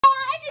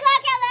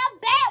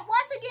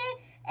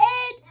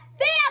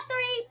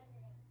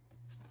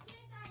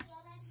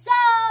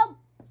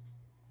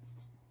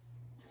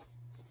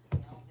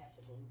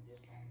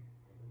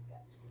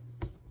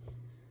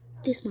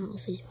This is my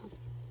office, y'all.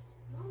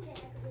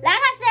 Like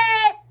I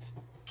said,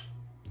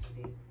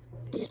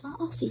 this is my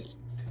office.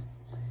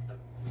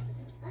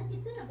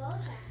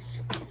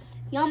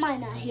 Y'all might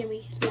not hear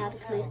me loud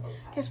and clear.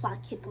 That's why I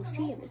keep on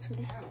seeing it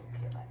today.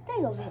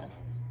 They over here.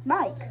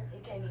 Mike.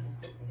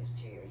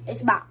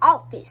 It's my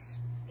office.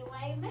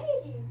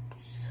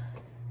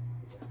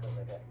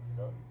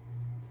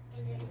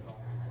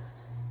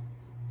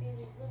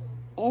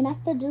 And I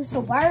have to do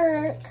some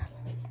work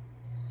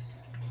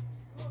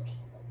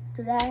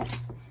today.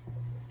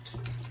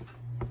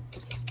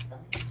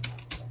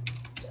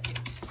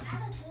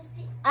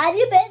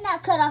 You better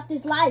not cut off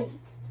this light.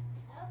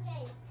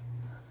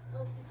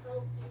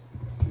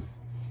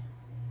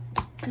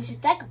 Cause you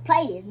think I'm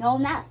playing. No,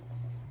 I'm not.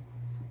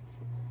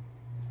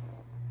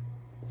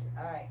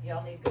 Alright,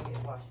 y'all need to go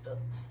get washed up.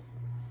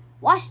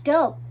 Washed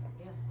up?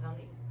 Yes,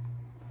 Tony.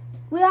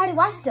 We already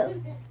washed up.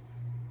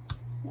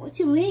 What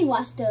you mean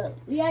washed up?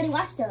 We already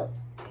washed up.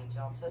 Ain't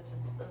y'all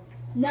touching stuff?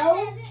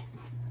 No.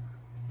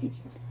 Get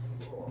you to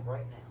the floor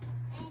right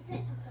now.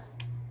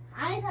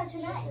 I ain't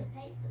touching nothing.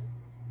 I ain't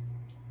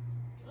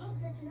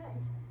touching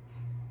nothing.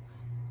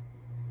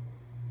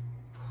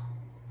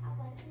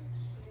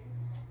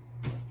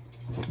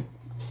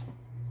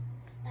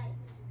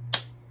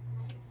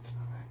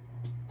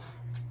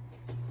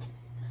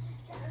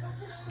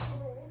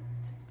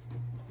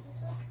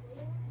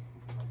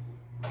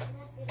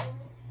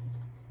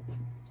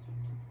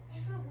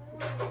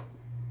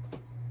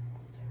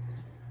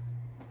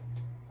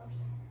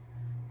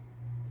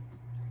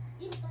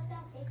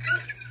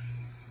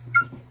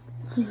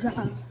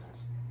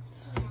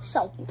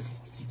 So,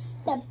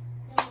 yeah,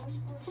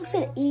 I'm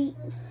finna eat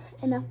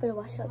and I'm finna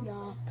wash up,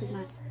 y'all. Cause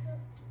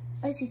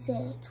as he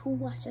said, to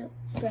wash up,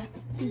 but I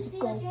need to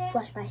go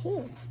wash my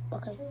hands.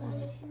 Okay,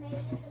 bye.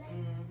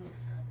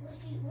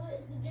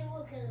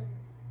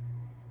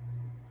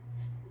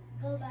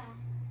 Go back.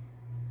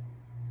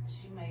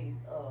 She made,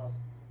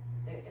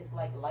 it's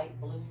like light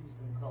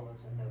blues and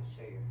colors in those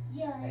chairs.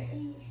 Yeah,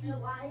 she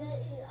wider,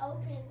 it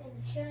opens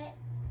and shut.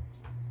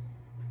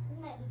 We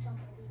might do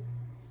something with it.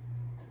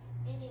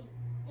 And then,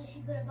 did she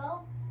put a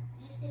bow?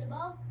 Did you see the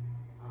bow?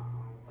 I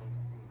don't think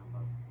I seen a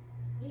bow.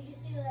 Did you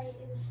see like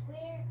it was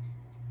square?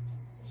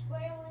 The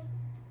square one?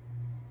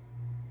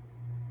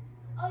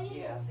 Oh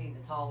yeah. Yeah, I seen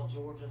the tall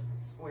Georgia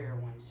square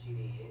one she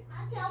did.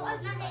 I tell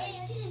her my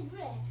hand, she didn't do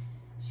that.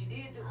 She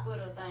did put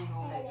a thing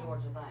on that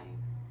Georgia thing.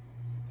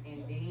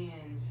 And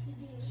then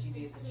she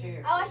did the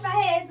chair. I wash my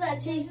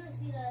hands, too.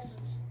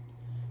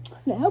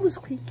 Now, that was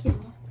quick,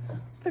 y'all.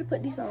 I'm gonna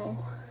put these on.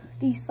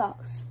 These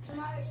socks.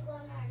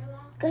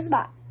 Because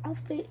my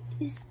outfit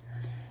is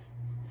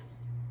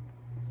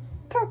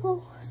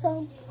purple,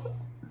 so.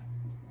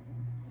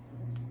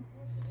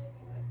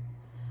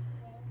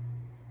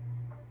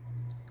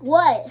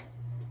 What?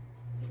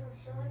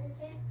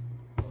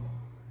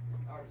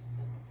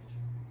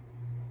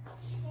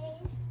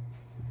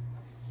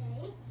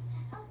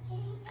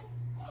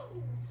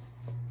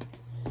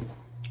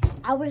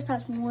 I wear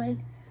size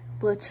 1,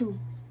 but 2,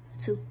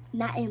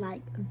 not in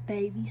like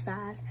baby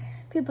size.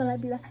 People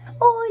like be like,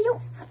 oh, your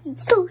feet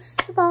too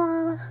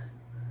small.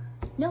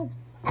 No,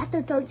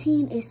 after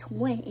 13 it's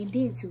 1 and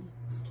then 2.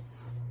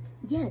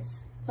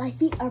 Yes, my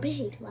feet are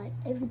big. Like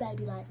everybody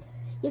be like,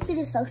 your feet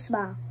is so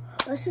small.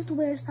 Let's just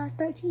wear size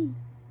 13.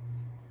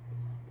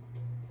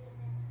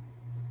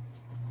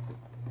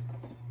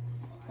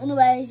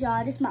 Anyways,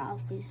 y'all, this is my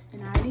office,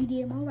 and I already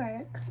did my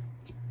work.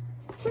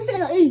 We're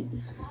finna go eat.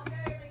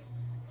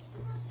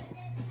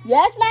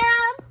 Yes,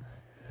 ma'am.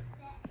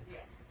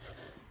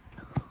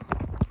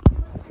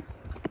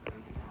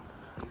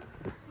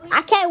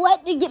 I can't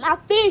wait to get my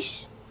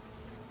fish.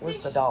 Where's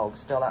the dog?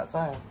 Still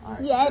outside? All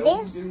right. Yeah, it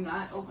is. Do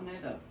not open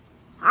it up.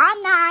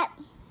 I'm not.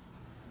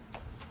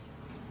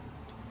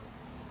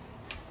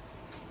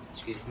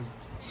 Excuse me.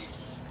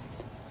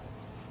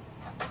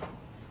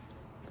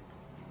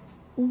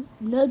 Ooh,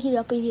 nugget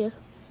up in here.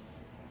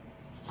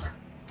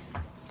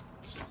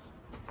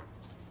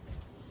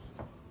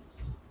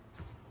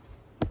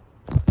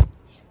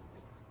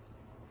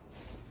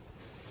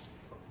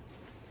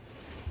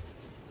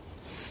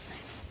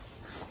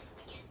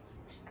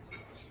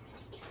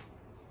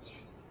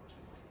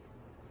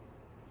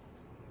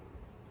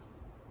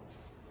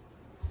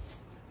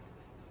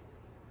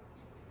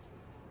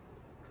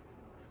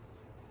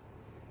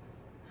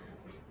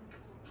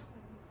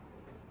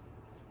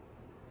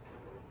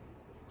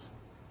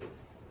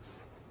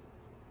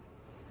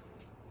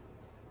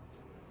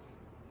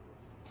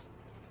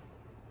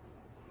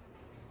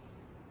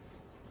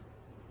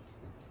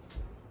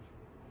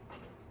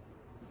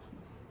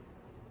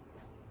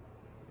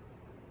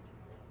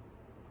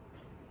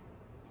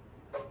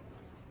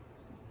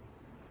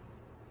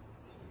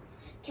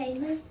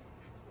 Caitlin,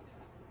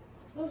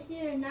 want to see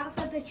her announce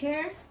at the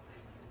chair?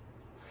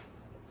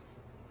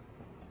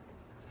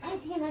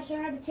 Auntie, can I show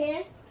her the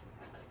chair?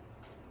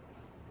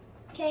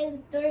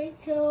 Caitlin, 3,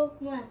 2,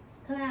 1,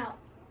 come out.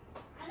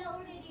 I know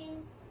what it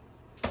is.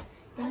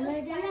 Dun,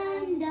 dun,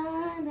 dun,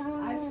 dun,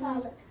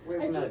 dun.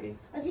 Where's Nugget?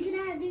 Auntie, can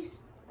I have this?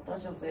 I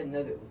thought y'all said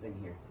Nugget was in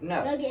here.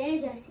 No. Nugget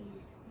and Jessie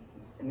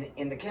is.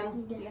 In the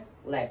kennel? Yeah.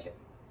 Latch it.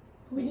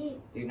 We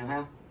did. Do you know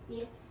how?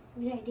 Yeah.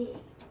 We did.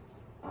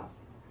 Oh.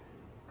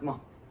 Come on.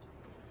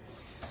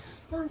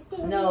 Oh,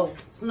 stay No,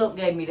 Snook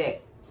gave me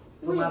that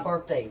for my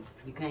birthday.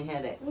 You can't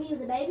have that. When you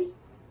was a baby?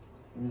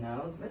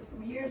 No, it's been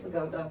some years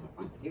ago, though.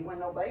 He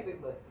wasn't no baby,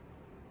 but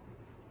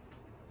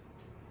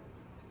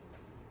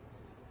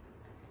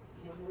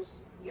he was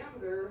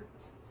younger.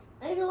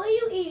 Angel, what are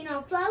you eating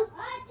on, Flo?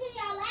 Auntie,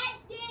 I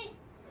latched it.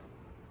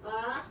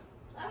 Huh?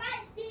 I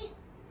latched it.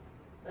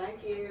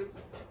 Thank you.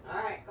 All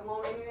right, come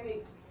on in here and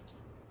eat.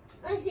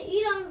 Auntie,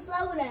 eat on the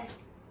floor there.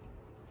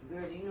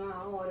 Girl, do you know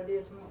how hard it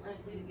is for my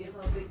auntie to get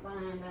her big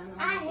fine down there?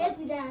 I'll help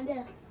you down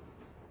there.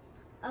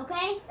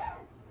 Okay?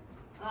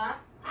 Huh?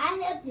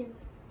 I'll help you.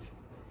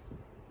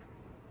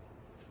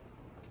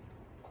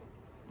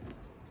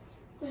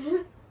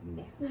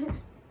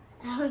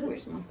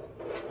 Where's my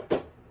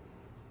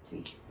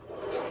tea?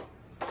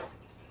 I'm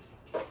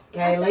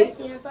Kaylee?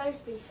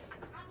 thirsty.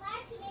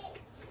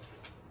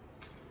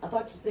 I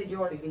thought you said you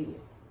already did.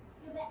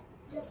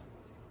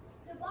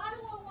 The bottom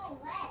one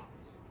won't latch.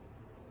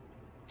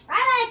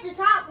 I like the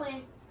top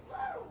one.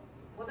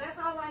 Well, that's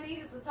all I need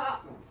is the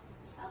top one.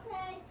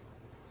 Okay.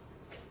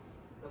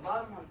 The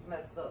bottom one's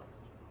messed up.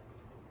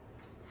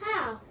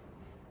 How?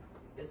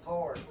 It's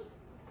hard.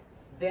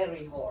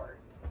 Very hard.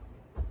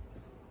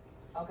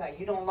 Okay,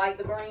 you don't like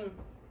the green?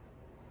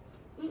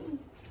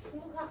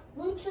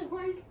 What's the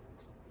green?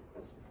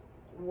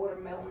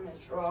 Watermelon and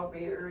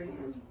strawberry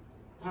and,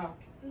 huh?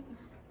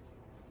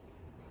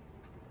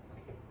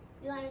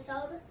 You want any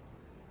sodas?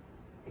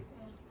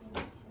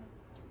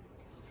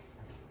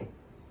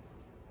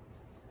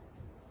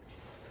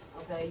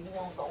 Okay, you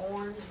want the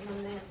orange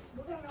one then?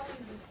 We're gonna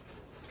oranges.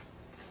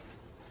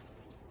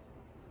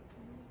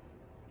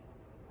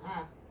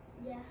 Huh?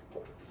 Yeah.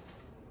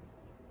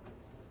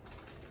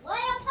 What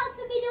am I supposed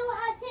to be doing,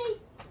 Auntie?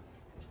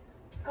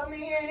 Come in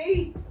here and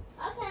eat.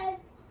 Okay.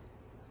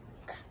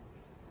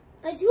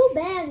 Auntie, who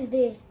bag is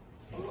this?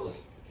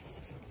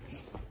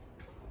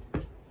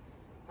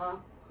 Huh?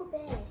 Who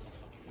bag?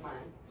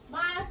 Mine.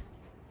 Mine.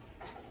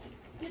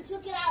 You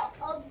took it out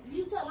of,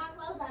 you took my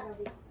clothes out of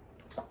it.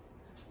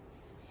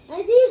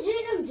 Auntie, you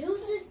drink them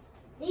juices?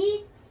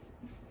 These?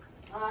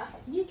 Huh?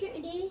 You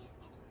drink these?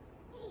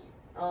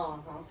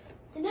 Uh-huh.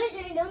 So no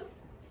drink them.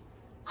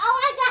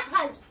 Oh my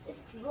gosh! It's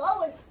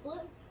slow as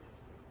flip.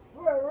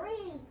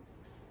 Ring.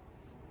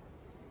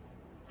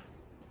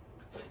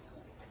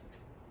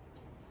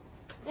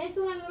 Next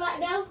one right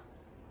now.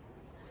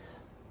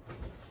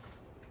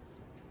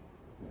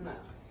 No.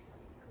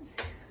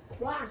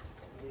 Why?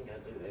 You ain't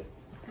gotta do that.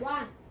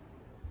 Why?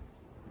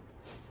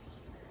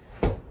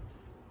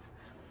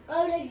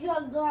 Oh, they're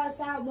gonna go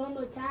outside one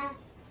more time.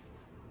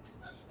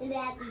 And then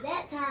after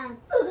that time,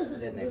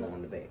 Then they go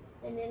in the bed.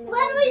 and then the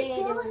bed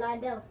and we lie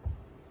down.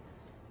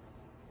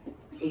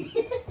 Eat.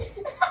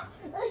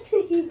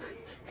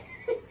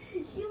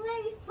 You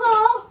made me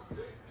fall.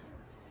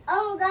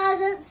 Oh my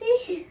God,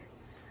 Auntie.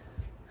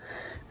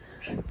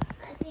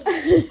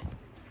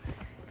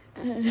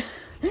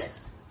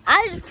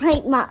 I just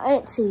pranked my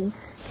auntie.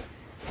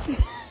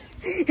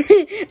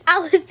 I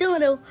was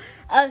doing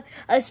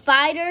a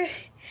spider.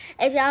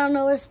 If y'all don't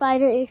know what a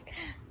spider is,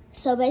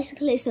 so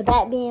basically it's a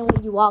back bend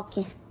when you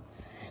walking.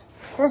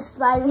 That's a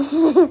spider.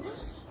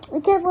 Be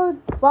careful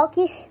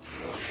walking,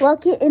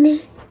 and then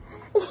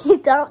he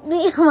dumped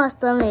me on my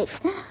stomach.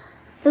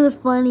 It was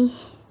funny.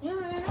 You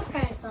don't know no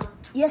prank song.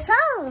 Yes,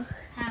 sir.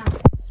 How?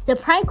 The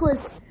prank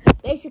was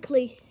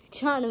basically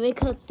trying to make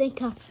her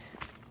think of,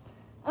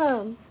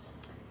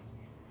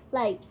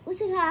 like,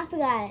 what's it called? I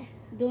forgot.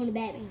 Doing the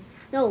Batman.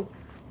 No.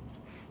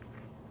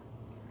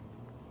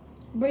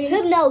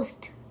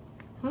 Hypnosed.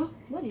 Huh?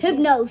 What is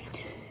Hypnosed.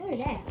 That? What is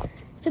that?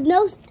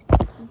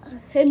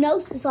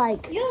 Hypnosed is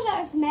like... You don't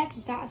got to match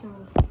the socks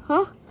on.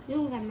 Huh? You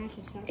don't got to match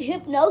the socks.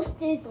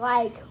 Hypnosed is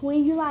like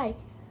when you like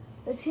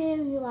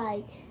pretend you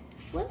like...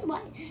 What?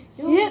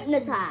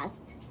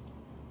 Hypnotized.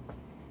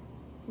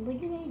 But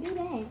you can't do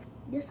that.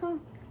 This one?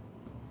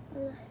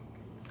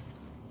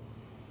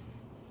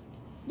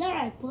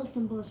 Alright, push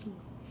them.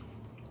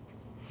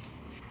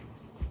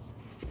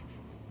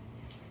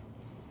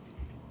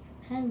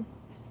 Hey.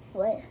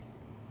 What?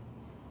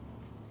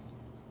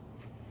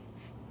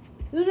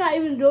 You're not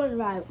even doing it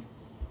right.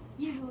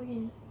 You're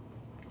doing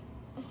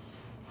it.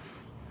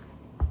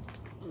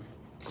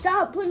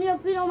 Stop putting your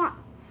feet on my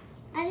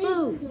I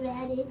didn't do that.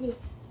 I did this.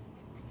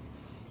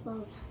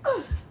 Well,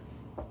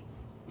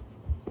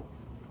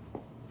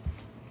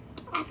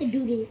 I can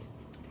do this.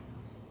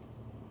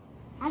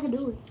 I can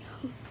do it.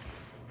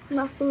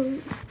 My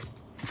food.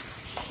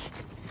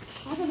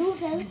 I can do it,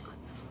 Kelly.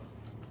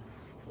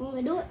 You want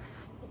me to do it?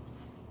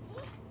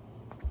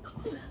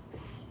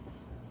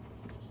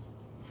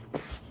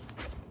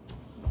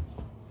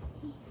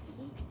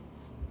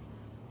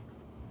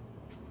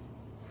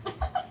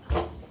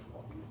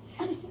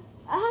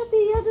 I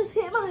think I just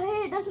hit my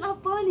head. That's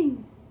not funny.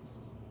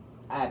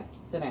 Alright,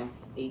 sit down.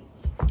 Eat.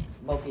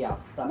 Both of y'all.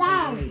 Stop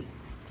Nah. eating.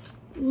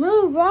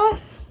 Move, bro.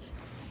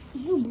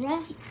 You,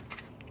 bruh.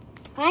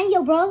 I ain't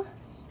your bro.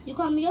 You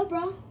call me your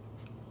bro.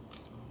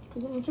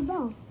 Because I'm your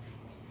bro.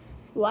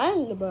 Well, I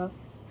ain't your bro.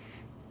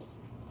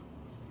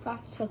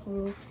 Fuck, check the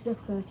rule.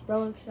 Just gonna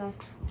throw it shot.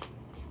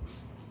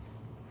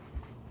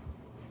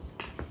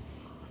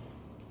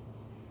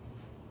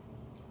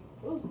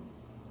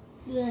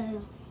 Yeah.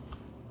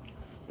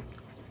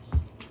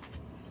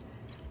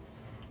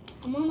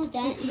 I'm almost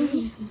done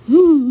eating.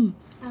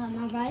 I got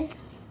my rice.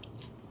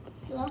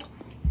 Look.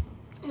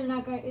 And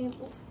I got it.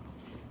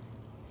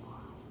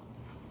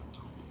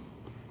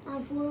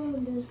 I'm full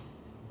of the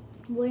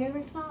whatever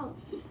it's called.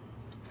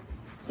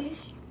 Fish,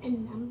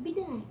 and I'm gonna be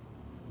done.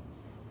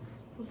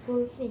 I'm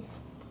full of fish.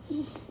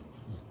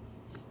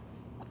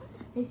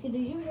 And so,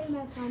 did you hear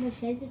my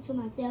conversation to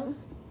myself?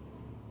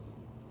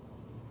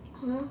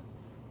 Huh?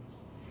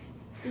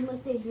 You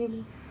must have heard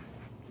me.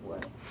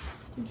 What?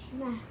 Did you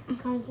hear my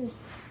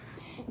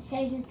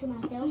conversation to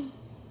myself?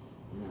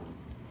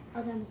 No.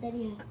 Okay, I'm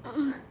saying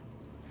it.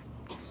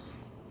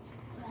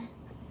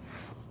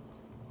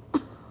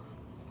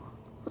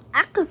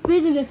 I could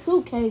fit in a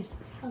suitcase.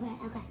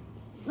 Okay.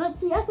 Let's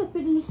see, I could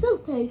fit in a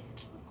suitcase.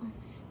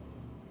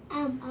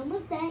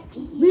 Almost that.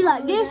 Be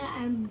like this.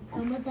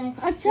 Almost that.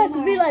 I try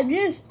to be like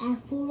this.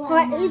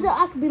 Like either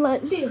I could be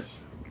like fish.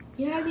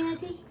 You heard me,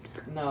 Auntie?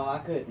 No, I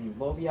couldn't.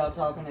 Both of y'all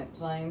talking at the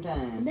same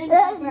time.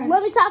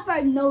 Let me talk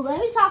first. No, let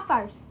me talk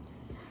first.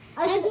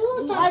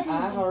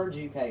 I heard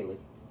you, Kaylee.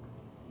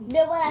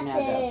 Then what I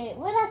said?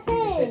 What I You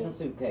can fit in a said?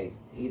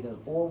 suitcase, either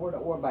forward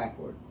or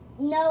backward.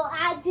 No,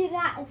 I did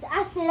not.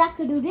 I said I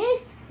could do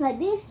this, like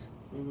this.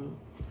 Mm-hmm.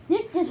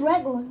 This just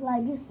regular,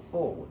 like this.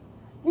 Forward.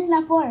 This is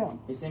not for real.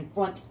 It's in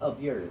front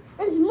of your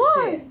It's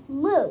more. chest.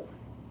 Look.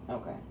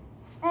 Okay.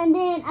 And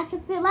then I can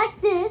feel like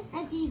this.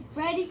 I see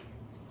Freddie.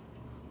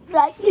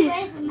 Like this.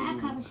 Ready for my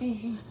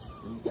conversation.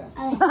 Okay.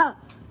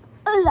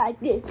 Like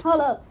this.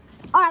 Hold up.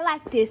 Or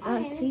like this,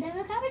 Okay, Auntie. let's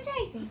have a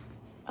conversation.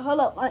 Hold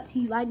up,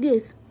 Auntie. Like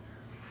this.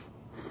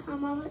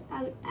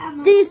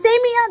 I'm Do you see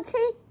me,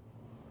 Auntie?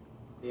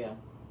 Yeah.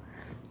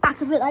 I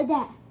can feel like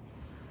that.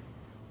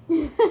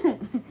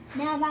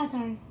 Now my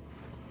turn.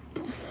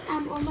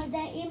 I'm almost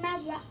there in my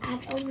right.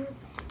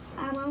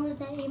 I'm almost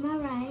there in my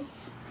right.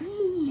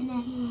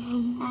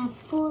 And I'm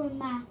full of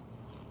my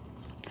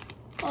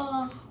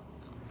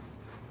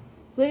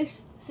Fish.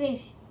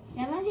 fish.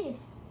 Now like this.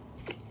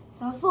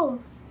 So I'm full.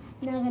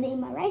 Now I'm gonna eat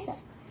my rice up.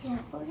 Yeah,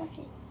 full. That's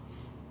it.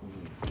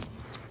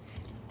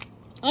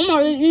 I'm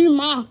already eating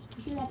my.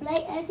 You see that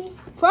plate, Auntie?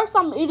 First,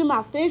 I'm eating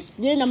my fish.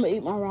 Then I'm gonna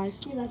eat my rice.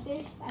 You see my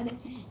fish?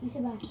 You see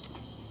my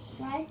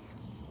rice?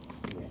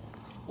 Yes.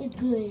 It's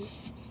good.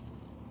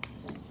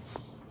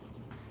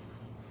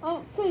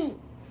 Okay.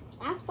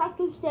 I thought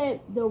you said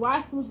the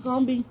rice was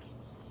gonna be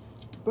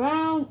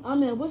brown. I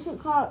mean, what's it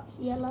called?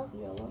 Yellow.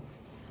 Yellow.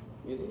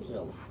 It is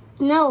yellow.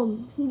 No,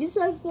 this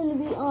is gonna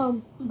be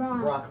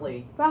Brown.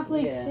 Broccoli.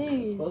 broccoli Yeah, it's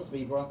cheese. supposed to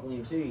be broccoli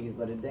and cheese,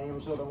 but it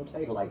damn sure don't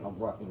taste like no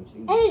broccoli and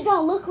cheese. And it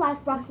don't look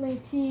like broccoli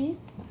and cheese.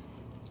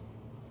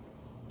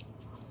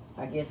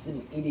 I guess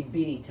the itty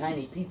bitty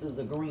tiny pieces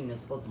of green is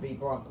supposed to be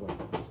broccoli.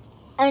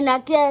 And I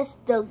guess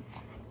the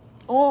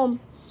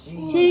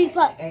cheese,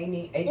 but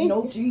ain't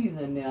no cheese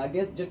in there. I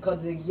guess just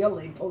because it's yellow,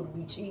 it's supposed to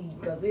be cheese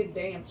because it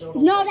damn sure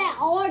don't no, taste that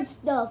orange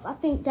stuff. I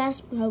think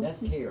that's That's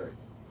carrot.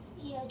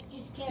 Yeah, it's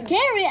just carrot.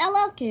 carrot. I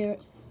love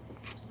carrot.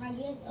 I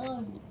guess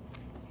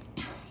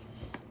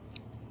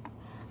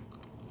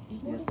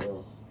Yes,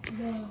 sir.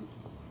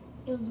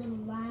 those little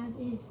lines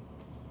is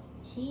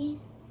cheese.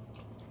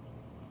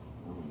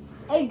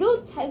 It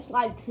do taste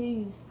like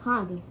cheese,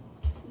 kind of.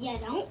 Yeah,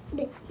 don't.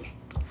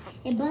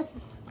 It busts.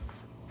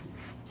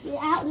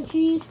 Without the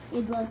cheese,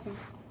 it busts.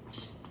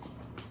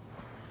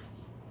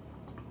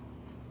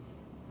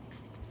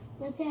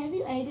 Let's say, have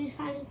you ate this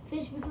kind of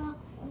fish before?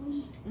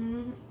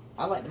 Mm-hmm.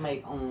 I like to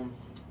make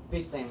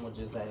fish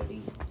sandwiches out of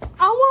these.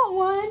 I want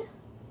one.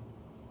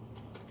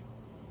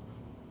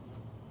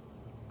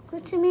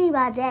 What you mean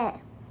by that?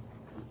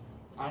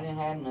 I didn't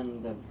have none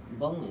of the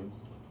buns.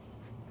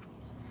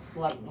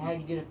 Like, how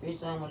you get a fish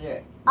sandwich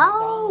at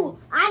Oh,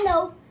 McDonald's? I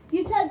know.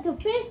 You take the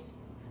fish,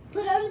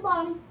 put it on the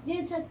bottom,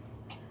 then take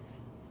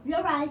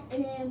your rice,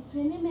 and then put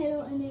it in the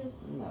middle, and then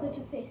put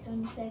your fish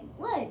on the thing.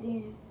 What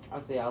then? I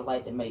say I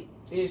like to make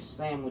fish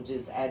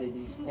sandwiches out of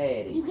these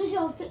patties. You get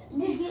your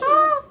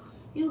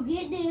you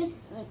get this.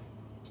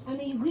 I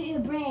mean, you get your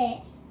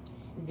bread.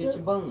 You get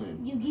your bun.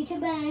 You get your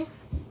bun.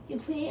 You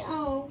put it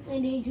on,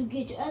 and then you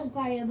get your other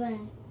part of your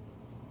bun.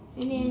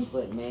 And You then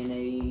put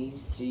mayonnaise,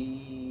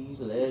 cheese,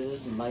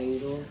 lettuce,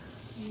 tomato,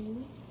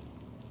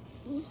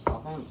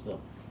 all kinds of stuff.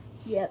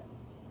 Yep.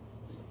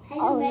 have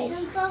you made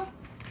them so?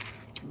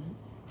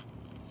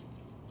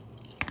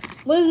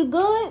 Was it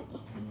good?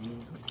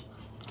 Mm-hmm.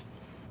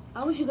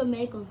 I wish you could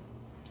make them.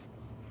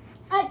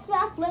 Actually,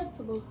 I'm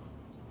flexible.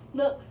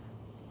 Look.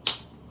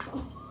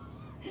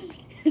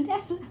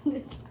 That's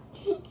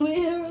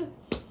weird.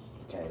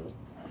 Kayla,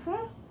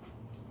 Huh?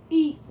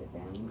 Eat. sit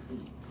down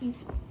and eat.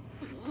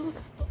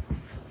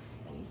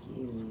 Thank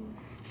you.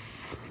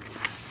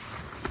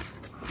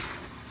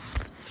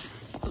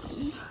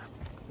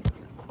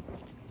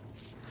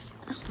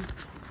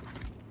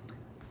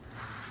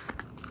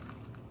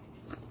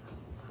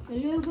 Are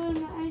you good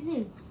at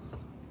anything?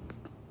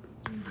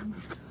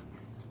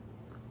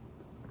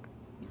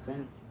 You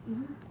finished?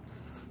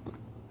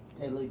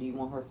 Kaylee, do you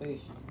want her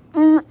fish?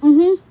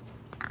 Mm-hmm.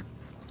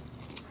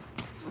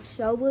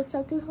 So we'll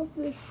take it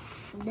hopefully.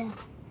 Yeah.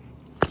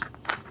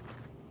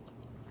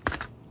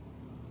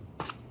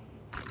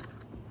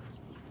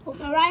 Put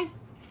my right.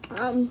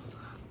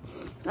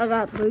 I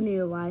got plenty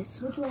of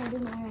rice. Which one do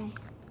my right?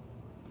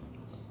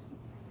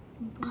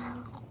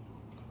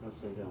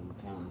 Let's sit on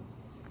the counter.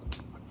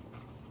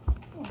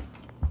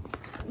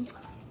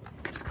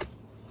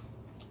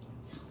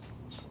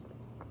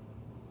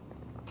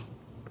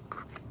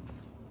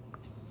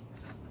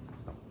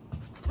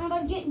 I'm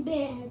about to get in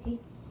bed, Auntie.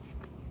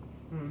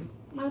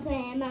 I'm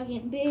saying I'm about to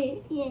get in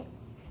bed. Yeah.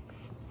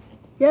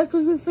 Yeah,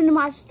 because we finna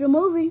watch the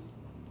movie.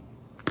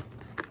 Can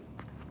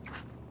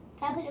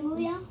I put the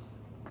movie on?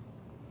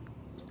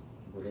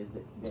 What is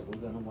it that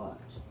we're gonna watch?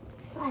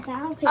 I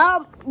don't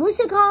pick. What's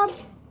it called?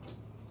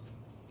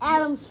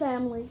 Addams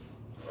Family.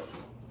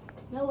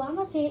 No, I'm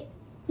gonna pick.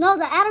 No,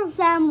 the Addams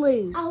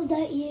Family. I was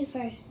done eating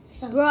first.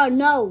 So Bro,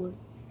 no.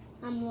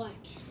 I'm watching.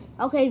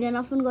 Okay, then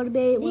I'm finna go to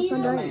bed once I'm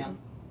Yeah, done. Ma'am.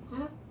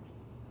 Huh?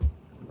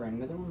 Bring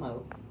me the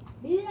remote.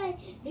 Do you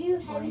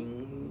have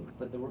it?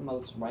 Put the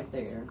remotes right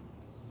there.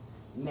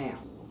 Now,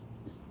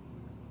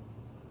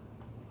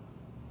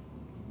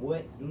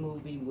 what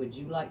movie would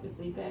you like to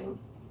see, Kaylee?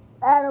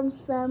 Addams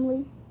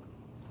Family.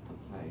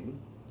 Okay.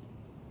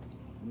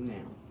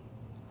 Now,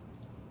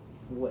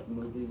 what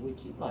movie would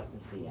you like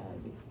to see,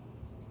 Ivy?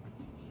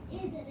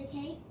 Is it a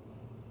cake?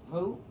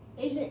 Who?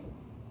 Is it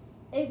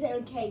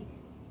a cake?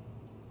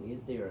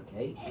 Is there a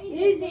cake?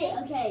 Is it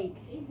a cake?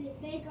 Is it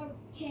fake or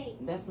cake?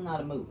 That's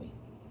not a movie.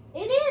 It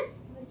is.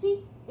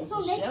 See, it's It's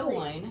on a Netflix.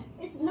 show, ain't it?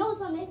 It's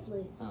on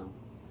Netflix. Oh.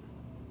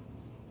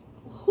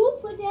 Who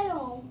put that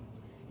on?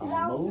 A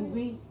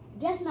movie?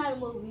 That's not a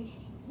movie.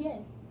 Yes.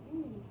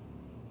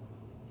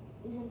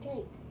 Is it a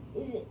cake?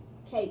 Is it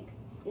cake?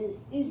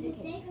 Is it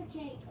cake? Fake or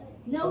cake?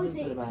 No, What it's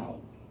is it a about?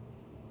 cake.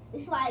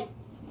 It's like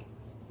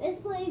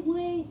basically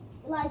when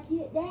like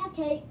they have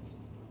cakes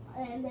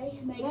and they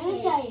make Let me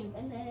cakes show you.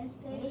 and then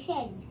Let they me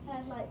show you.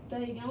 have like So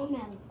you don't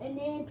know. and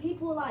then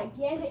people like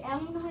guess it. I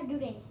don't know how to do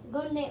that.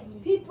 Go to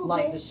Netflix. People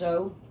Like the guess.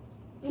 show?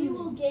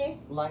 People guess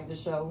Like the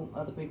show?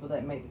 Other people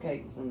that make the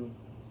cakes and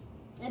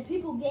and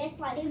people guess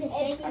like Is it if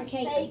fake or it's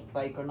cake? fake.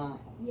 fake or not?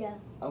 Yeah.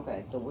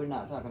 Okay, so we're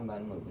not talking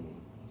about a movie then.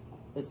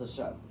 It's a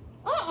show.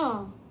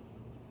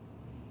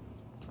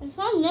 It's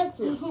on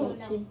Netflix. No.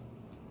 Auntie.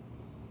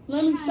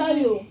 Let me show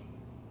you.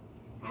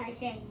 I'll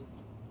show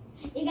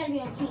you. It gotta be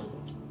on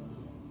kids.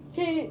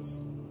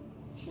 Kids.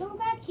 She don't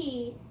got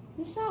kids.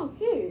 It's on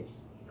kids.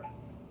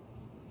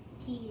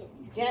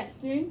 Kids.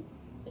 Jackson.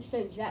 It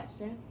said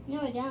Jackson. No,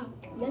 it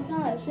don't. That's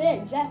not it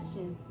said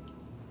Jackson.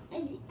 No,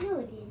 it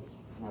didn't.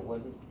 Now, what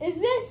is it? Is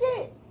this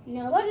it?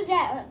 No. What is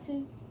that,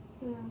 Auntie?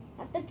 No.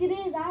 I think it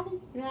is, Ivy.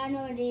 No, I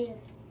know what it is.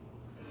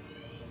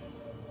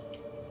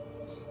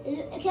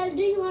 Okay,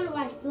 do you want to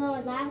watch Flow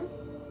Lava?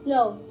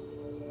 No.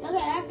 Okay,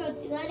 I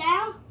go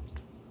down.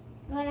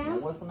 Go Now,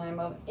 down. what's the name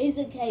of it? Is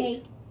it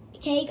cake?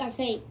 Cake or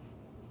fake?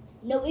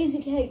 No, is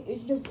it cake?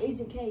 It's just is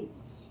it cake?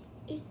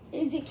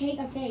 Is it cake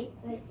or fake?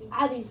 Let's see.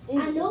 Ivy's,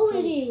 I know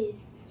it is.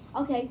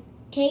 Okay.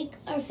 Cake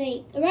or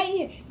fake? Right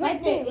here.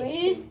 Right there. Right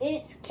Is there.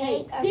 it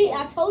cake? or See, fake?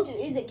 I told you,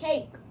 is it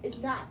cake? It's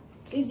not.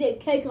 Is it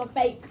cake or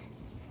fake?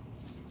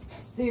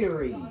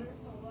 Series.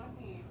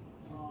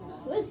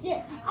 What's it?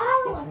 It's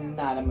Oh,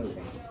 not a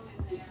movie.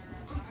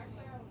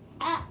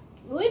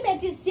 we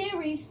make this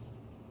series.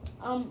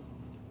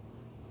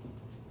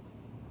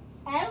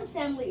 Addams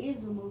Family is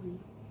a movie.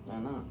 I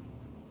know.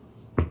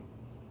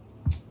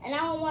 And I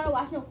don't want to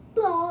watch no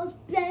Boss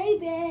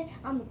Baby.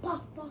 I'm the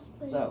boss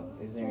baby. So,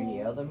 is there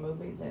any other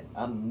movie that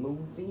a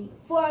movie?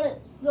 For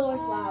Forest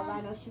Live.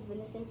 I know she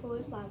finna say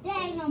Forest Live.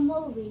 That ain't no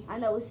movie. I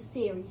know it's a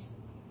series.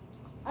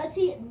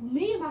 See,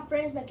 me and my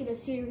friends making a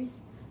series,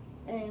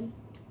 and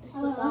it's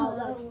about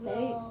like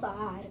fake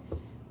five.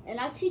 And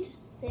our teacher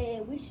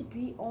said we should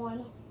be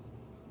on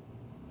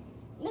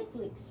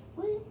Netflix.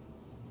 What?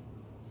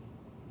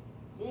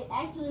 It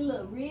actually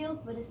look real,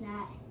 but it's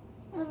not.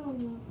 I don't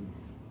know.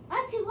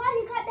 Auntie,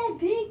 why you got that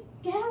big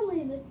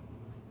gallon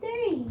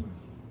thing?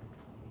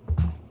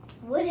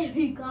 Whatever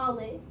you call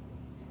it.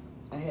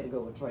 I had to go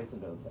with Tracy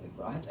the other day,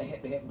 so I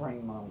had to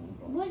bring my own.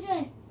 What's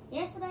your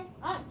yesterday?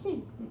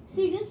 Auntie,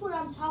 see, this is what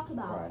I'm talking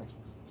about. Right.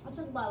 I'm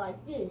talking about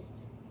like this.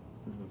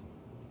 Mhm.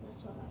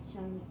 That's what I'm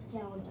trying to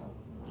tell.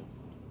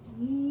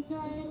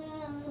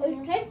 No.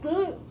 It tastes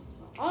good.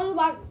 I only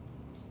watch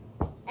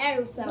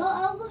Addams Family.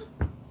 Go over.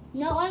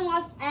 No, I only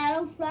watch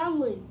Addams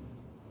Family.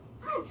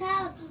 I'm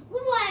tired. We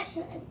watched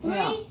 3.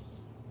 Yeah.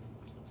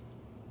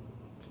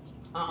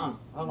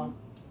 Hold on.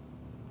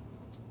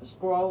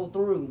 Scroll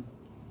through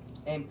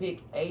and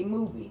pick a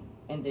movie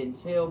and then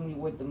tell me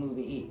what the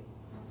movie is.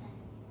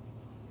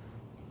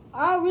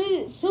 I'll read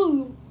it to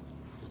you.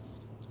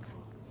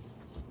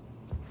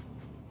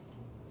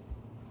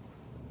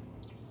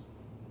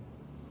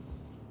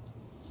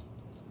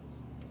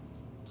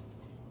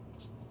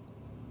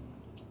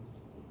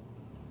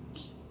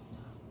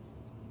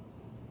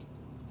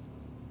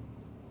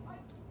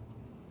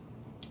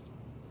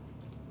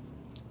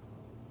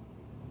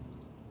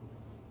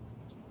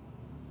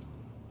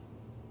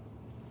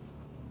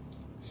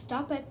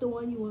 Stop at the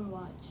one you want to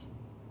watch.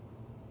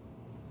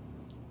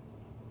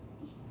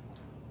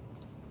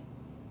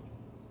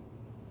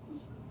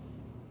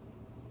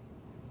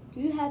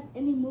 Do you have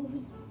any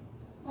movies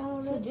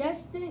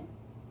suggested?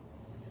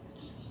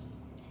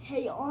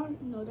 Hey, on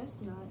no, that's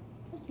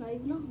not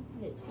even on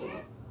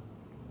Netflix.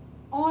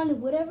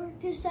 On whatever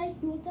to say,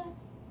 you want that?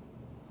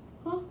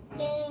 Huh?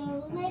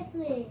 Then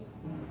Netflix.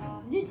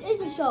 This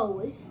is a show.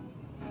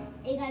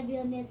 It gotta be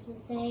on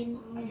Netflix. It ain't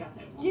on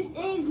Netflix. This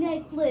is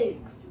Netflix.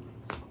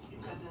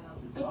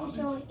 It's a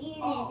show on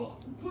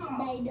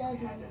internet that does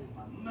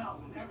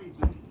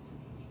this.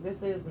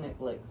 This is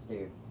Netflix,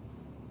 dear.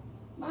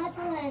 My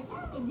time,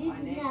 if this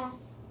is not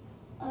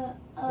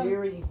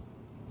Series?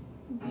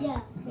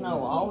 yeah. No,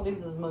 all these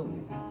is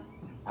movies.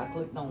 I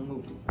clicked on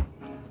movies.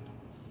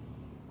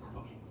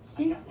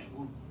 See?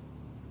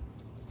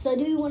 So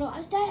do you want to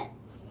watch that?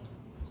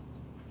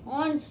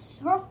 On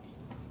something?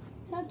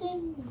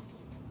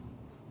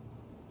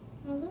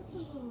 I'm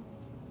looking.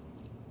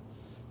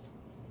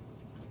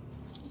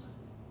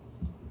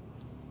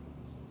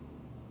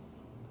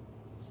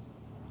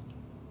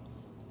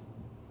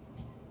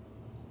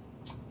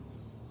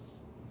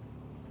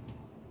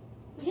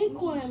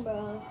 Pick one,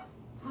 bro.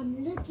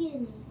 I'm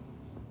looking.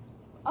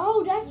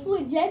 Oh, that's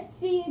what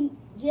Jeffy and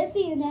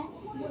that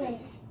Where?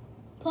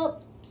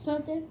 pup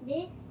something.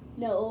 This?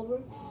 No,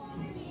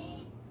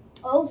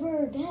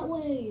 over that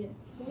way.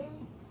 This?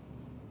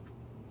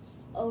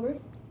 Over.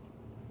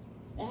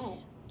 That.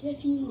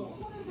 Jeffy and that.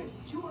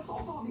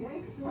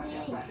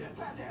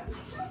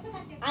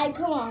 Alright,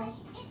 come on.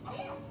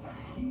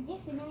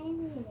 Different, I ain't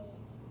with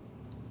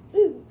it.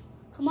 Ooh,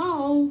 come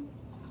on.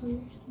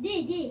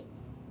 Did.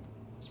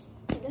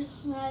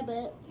 Alright,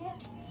 bet.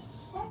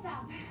 What's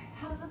up?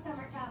 How's the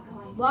summer job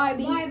going?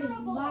 Barbie.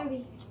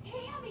 Barbie.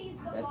 Tammy's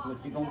the That's boss.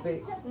 what you gonna pick?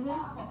 She's just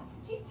awful.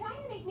 She's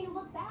trying to make me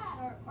look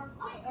bad or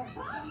quit or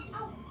something.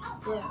 Ow,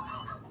 ow, ow, ow,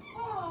 ow.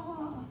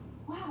 Oh,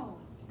 wow.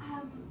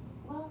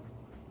 Well,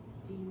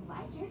 do you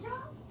like your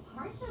job?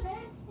 Parts of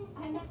it.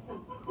 I met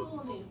some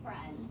cool new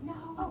friends. No.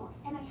 Oh,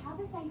 and I have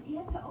this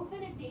idea to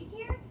open a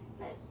daycare,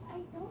 but I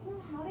don't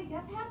know how to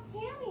get past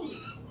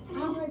Tammy.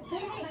 I'm a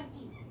kid.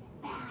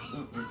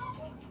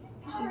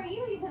 Are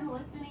you even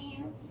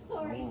listening?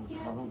 Sorry, Skip.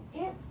 Hold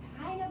It's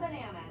kind of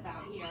bananas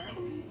out here.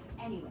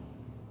 Anyway,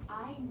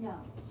 I know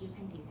you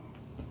can do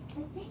this.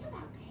 The thing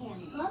about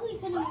Tammy. Why we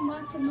couldn't even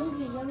watch a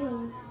movie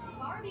together?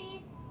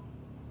 Barbie.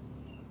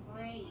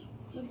 Great.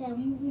 Okay,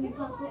 movie in the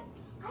pocket.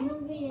 I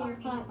don't Movie need in the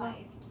Barbie's pocket.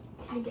 advice.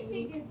 I can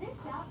figure this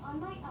out on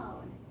my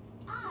own.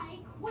 I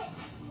quit.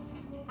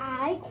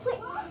 I quit.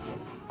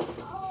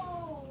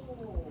 Oh.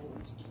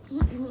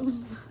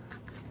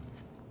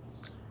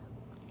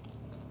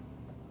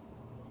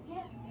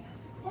 Skip,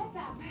 what's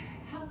up?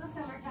 How's the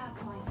summer job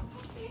going?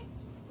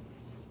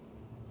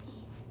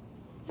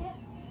 Skip,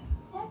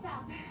 what's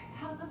up?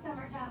 How's the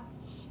summer job?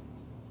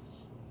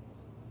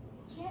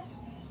 Skip,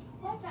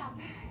 what's up?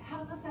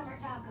 How's the summer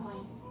job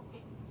going?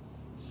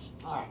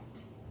 Alright,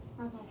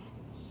 Okay.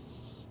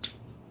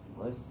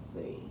 let's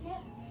see.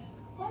 Skip,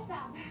 what's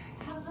up?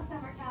 How's the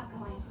summer job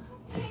going?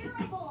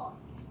 Terrible.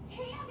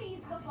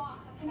 Tammy's the boss,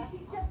 and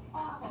she's just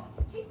awful.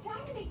 She's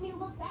trying to make me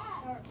look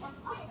bad or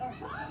quit or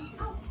something.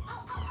 Ow,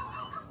 ow, ow,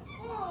 ow, ow.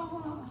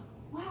 Oh,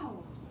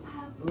 wow.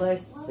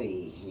 Let's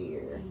see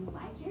here. Do you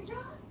like your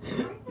job?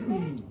 Parts of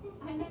it.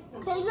 I met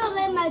some. Cause you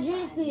made my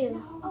dreams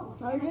feel. Oh,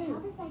 I and I did.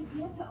 have this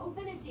idea to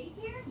open a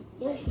daycare.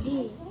 Yes, you did.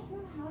 I don't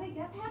know how to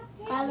get past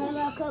I Tammy. got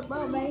my cup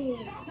up right here.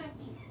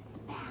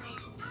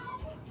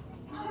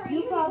 Are You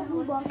even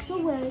probably walked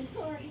listening? away.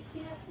 Sorry,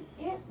 Skip.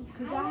 It's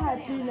Cause I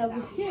had been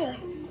over here.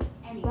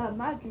 Anyway, But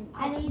my drink.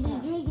 I need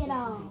to drink it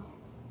all.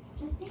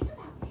 the thing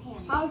about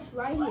Tammy. I was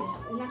right here,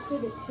 and I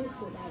could have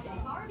kicked it like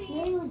that. Barbie.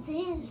 Yeah, he was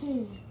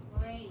dancing.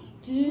 Great.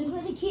 You could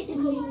have kicked it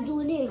because you was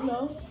doing it.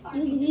 No.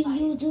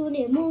 You was doing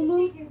it.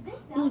 Moo. Figure this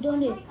You was out doing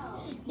on it. my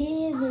own.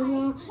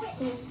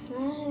 This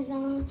is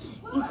on.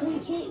 You could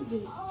have kicked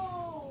it.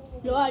 Oh.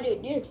 No, I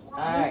did this.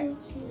 Alright,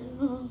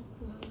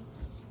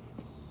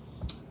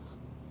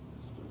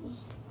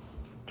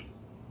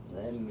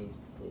 let me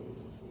see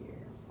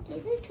here.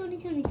 Is this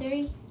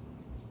 2023?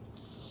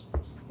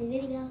 The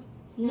video?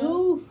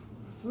 New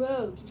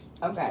fruit.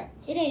 Okay,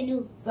 It ain't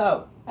new.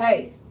 so,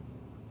 hey.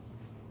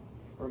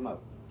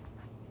 Remote.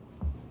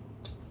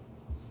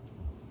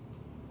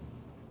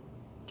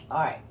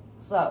 Alright,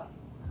 so.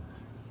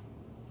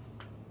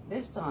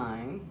 This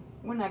time,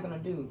 we're not going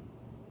to do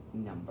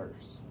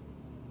numbers.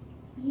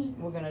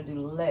 We're going to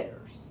do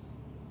letters.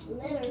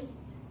 Letters.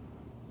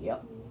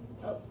 Yep.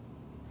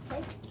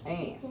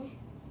 Okay. And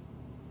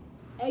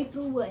A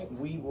through what?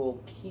 we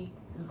will keep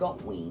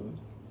going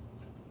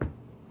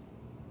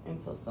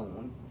until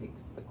someone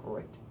picks the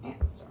correct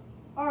answer.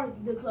 Or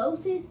the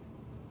closest?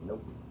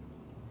 Nope.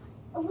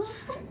 What?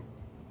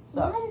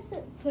 So, Why is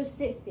it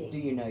Pacific? do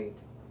you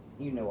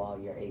know all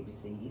your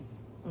ABCs?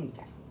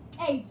 Okay.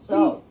 A,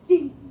 So-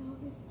 B, C.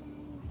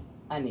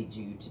 I need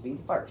you to be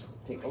the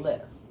first. Pick a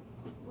letter.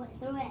 What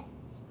through it?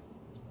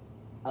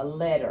 A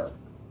letter.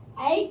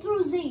 A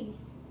through Z.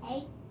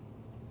 A.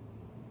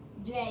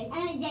 J.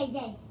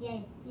 J.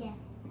 Yeah.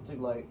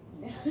 Too late.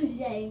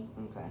 J.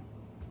 Okay.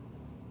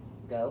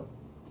 Go.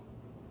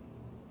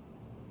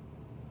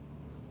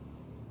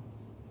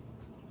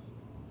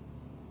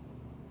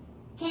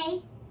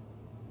 K.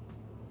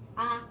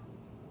 I.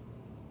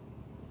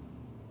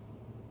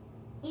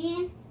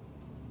 N.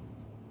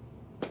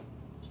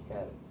 Got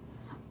it.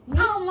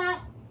 Oh my.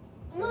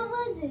 What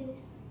was it?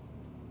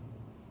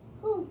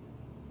 Who?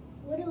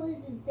 What was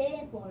it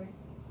stand for?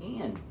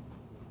 N.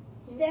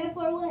 Stand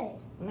for what?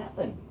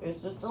 Nothing.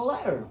 It's just a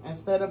letter.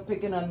 Instead of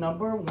picking a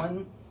number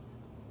 1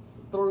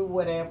 through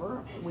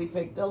whatever, we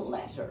picked a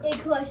letter.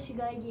 Of course you're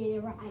gonna get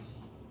it right.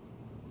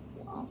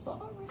 I'm sorry.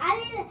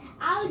 I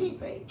She didn't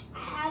fake.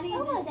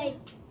 say,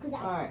 because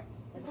I Alright.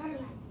 turn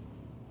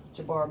Put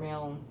your Barbie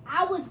on.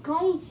 I was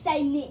gonna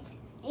say Nick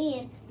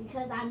and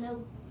because I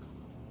know.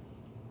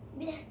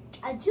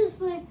 I just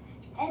went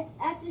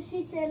after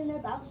she said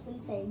another. I was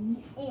gonna say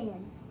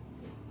and.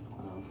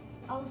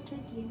 I was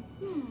thinking,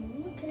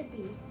 what could it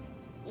be?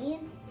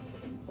 And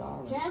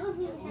Sorry. Can I go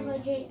get some more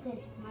drink? Because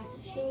my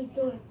shoes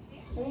doing.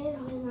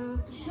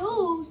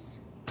 shoes.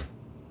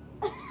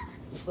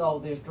 So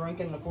there's drink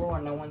in the floor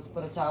and no one's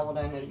put a towel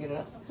down there to get it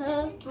up.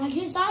 Huh? I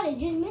just started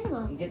just a minute ago.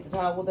 And get the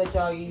towel that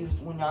y'all used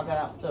when y'all got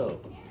out the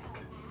tub.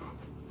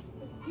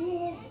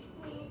 Yeah.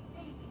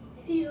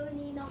 If you don't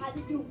even know how to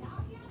do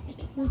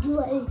it. Move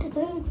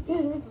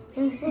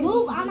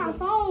Move on my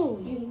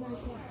phone.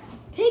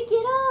 Pick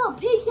it up.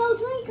 Pick your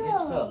drink Get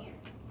up. stuff.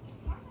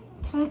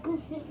 Can I go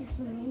sit it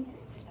for me?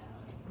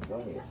 Go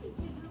ahead.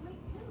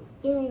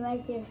 Give me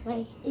right there,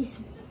 right? It's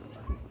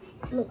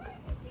look.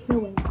 No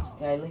way.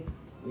 Kaylee,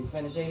 we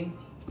finished eating?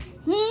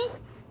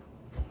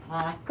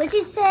 Huh? What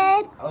you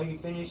said? Oh, you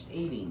finished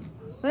eating.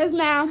 Where's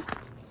now?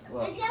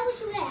 Well, Let's see what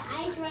you got.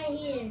 Ice right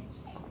here.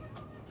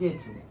 get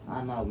you.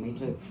 I know, me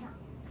too.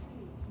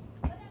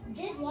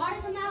 This water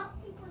come out?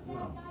 No.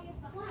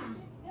 Why?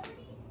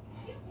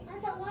 I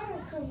thought water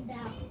was coming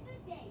down.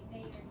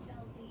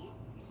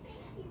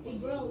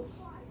 It broke.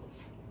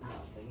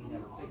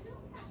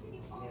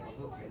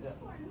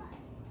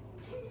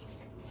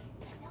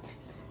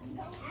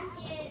 I'm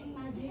scared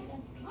my drink.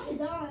 It's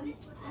done.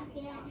 I'm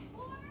scared.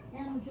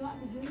 Then I'm drop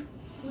the drink.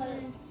 But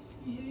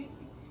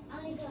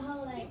I need to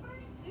hold like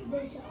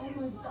this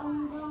almost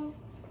gone.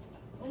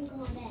 I'm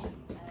going back.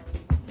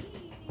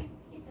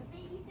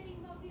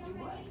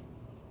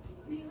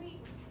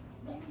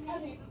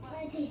 Okay,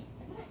 let's see.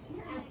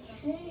 I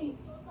can't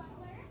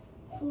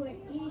do it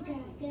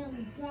anytime I stand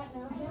and drop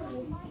my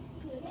elbow.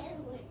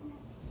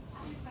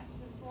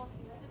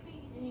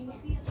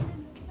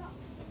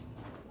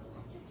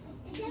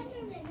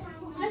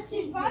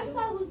 Actually, first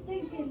I was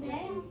thinking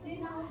names,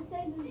 then I was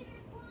thinking,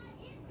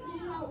 I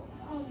know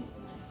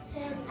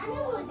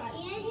it was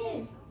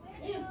in.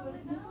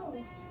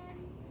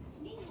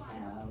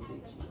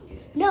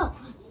 No,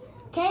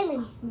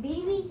 Kaylin,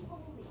 BB,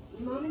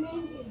 mama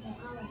name is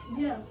Nicole.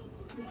 yeah,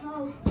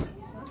 Nicole.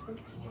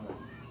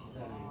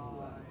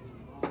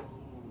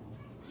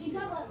 She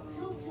talking about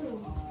Tutu.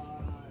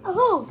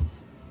 Who?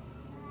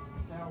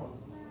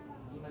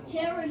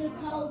 Tara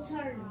Nicole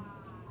Turner.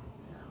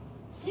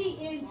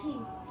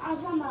 TNT. I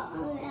was talking about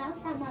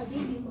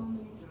BB mama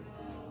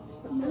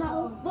name.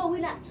 No, but we're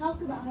not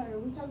talking about her.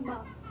 We're talking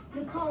about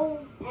Nicole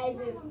as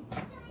in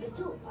it's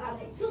Tutu.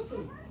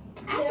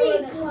 I Tara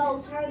think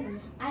Nicole Turner.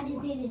 I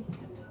just didn't.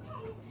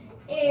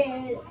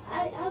 And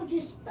I was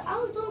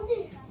doing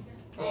this.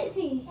 Let's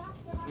see.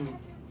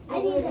 I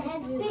I didn't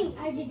have to think.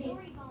 I just did.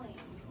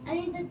 I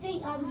didn't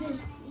think. I was just.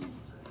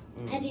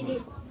 I did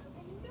it.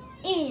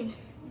 And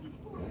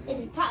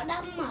it popped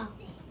out my mouth.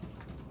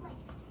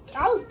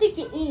 I was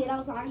thinking in. I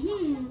was like,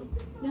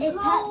 It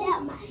popped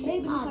out my head.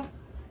 Maybe Nicole.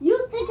 You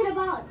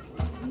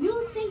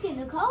was thinking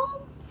Nicole?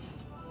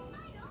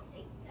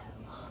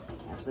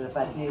 I said if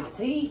I did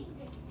T,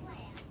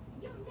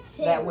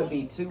 that would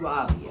be too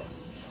obvious.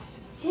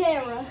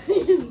 Tara.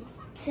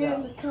 Tara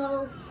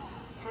Nicole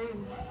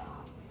Turner.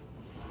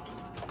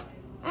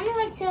 I know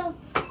how to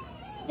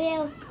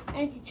spell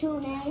Auntie True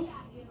name.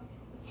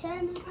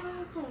 Tara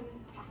Nicole Turner.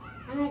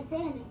 I know how to say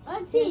her name.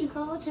 Auntie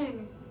Nicole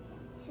Turner.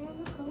 Tara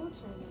Nicole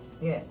Turner.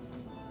 Yes.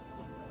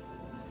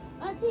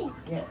 Auntie,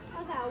 Yes.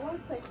 I got one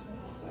question.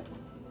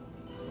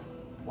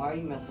 Why are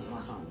you messing with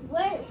my phone?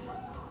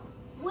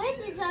 When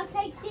did y'all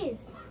take this?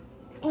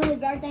 On his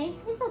birthday.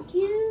 It's so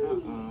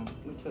cute.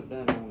 We took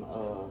that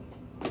on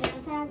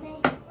Valentine's Day.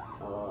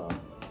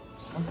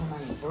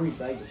 sometime in the 3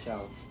 baby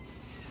shower.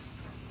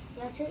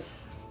 Y'all took.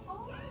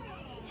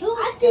 Who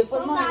I see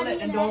Come on, somebody let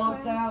the in the dogs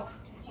background.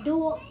 out.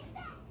 Dogs.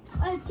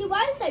 Auntie,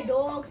 why you say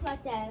dogs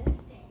like that?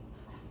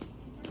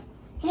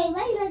 Hey,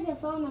 why you left your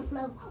phone on the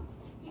floor?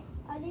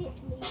 I didn't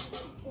leave it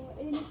for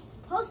it. It's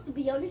supposed to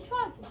be on the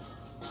charger.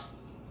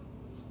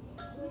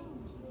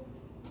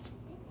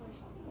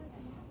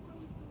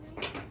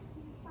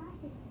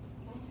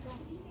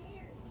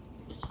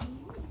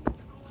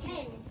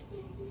 Hey,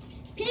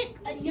 pick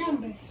a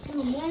number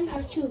from 1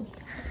 or 2.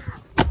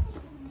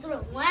 Through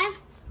 1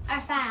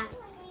 or 5.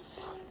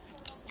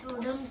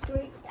 Through them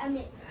 3.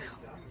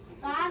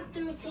 5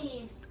 through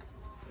 10.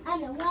 I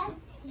know 1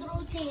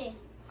 through 10.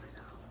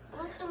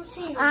 1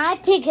 through 10. I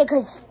pick it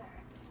because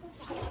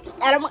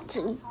I don't want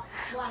to.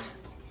 Why?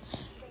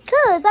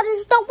 Because I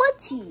just don't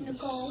want to.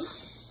 Nicole.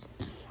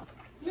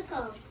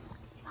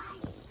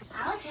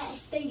 I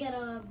was thinking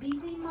of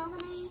BB Mama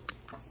name.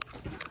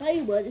 No,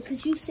 you wasn't,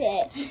 because you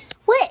said,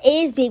 what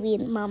is baby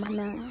and mama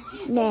name?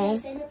 I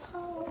said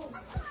Nicole.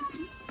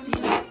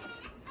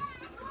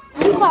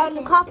 You calling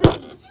the copy?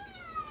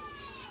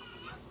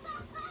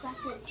 So I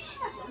said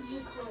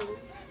Nicole.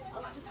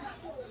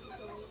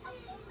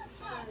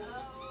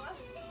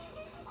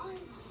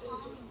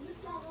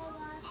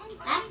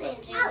 I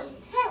said Terra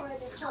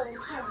Nicole.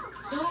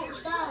 Don't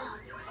stop.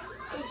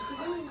 It's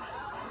green.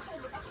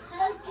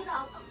 Get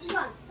off. Come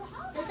on.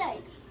 Let's say.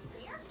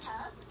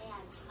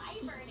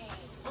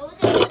 What was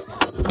it?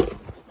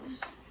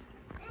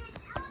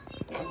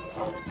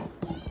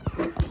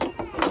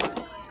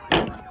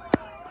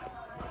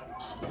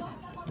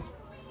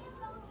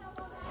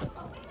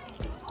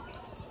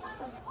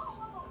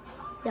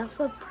 Y'all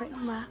feel pretty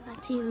my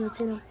TV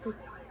lieutenant. I'm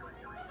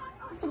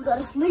gonna go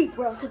to sleep,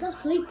 bro, because I'm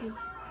sleepy.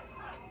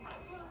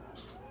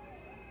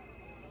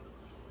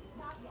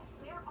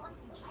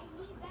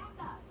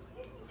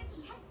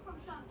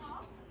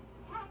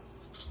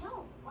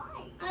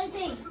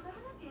 Auntie.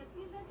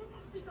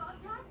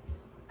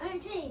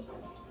 Auntie.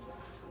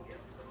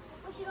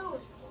 What you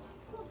doing?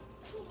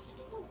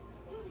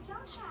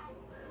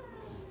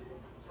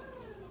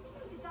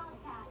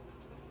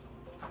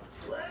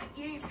 What?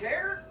 You ain't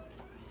scared?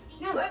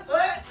 No.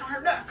 What?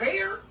 I'm not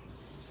scared.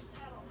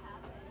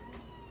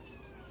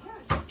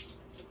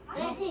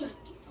 Auntie.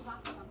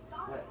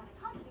 What?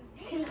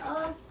 Can I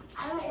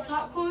want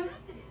popcorn?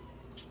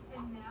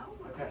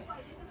 Okay.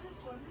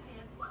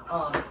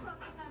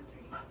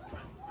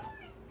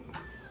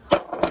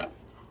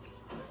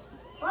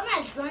 Where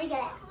my drink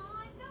at?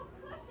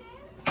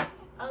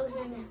 I was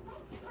in the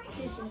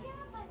kitchen.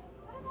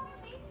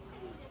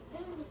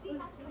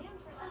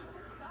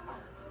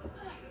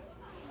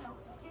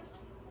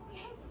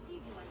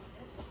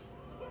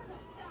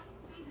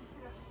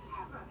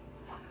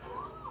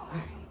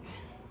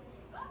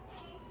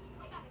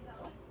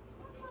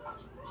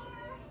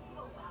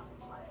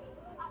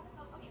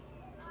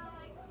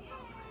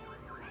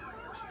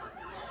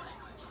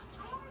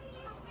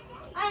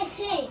 I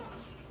see.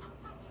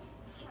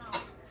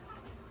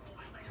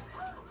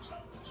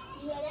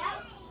 You get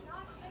out?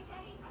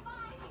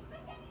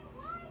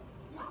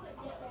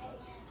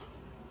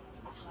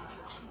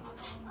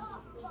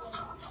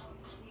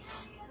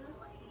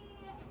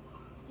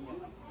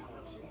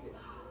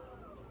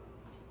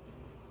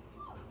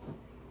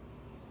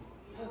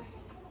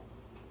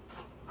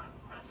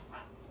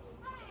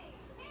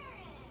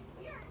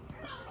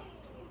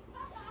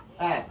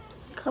 Hey,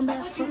 Come I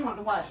back thought you for wanted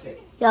to watch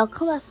it. y'all.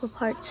 Come back for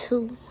part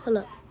 2. Hold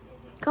up.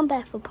 Come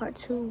back for part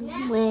 2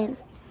 when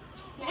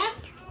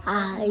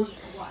I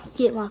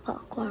get my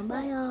popcorn.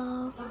 Bye,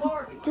 y'all. The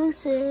Barbie.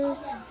 Deuces.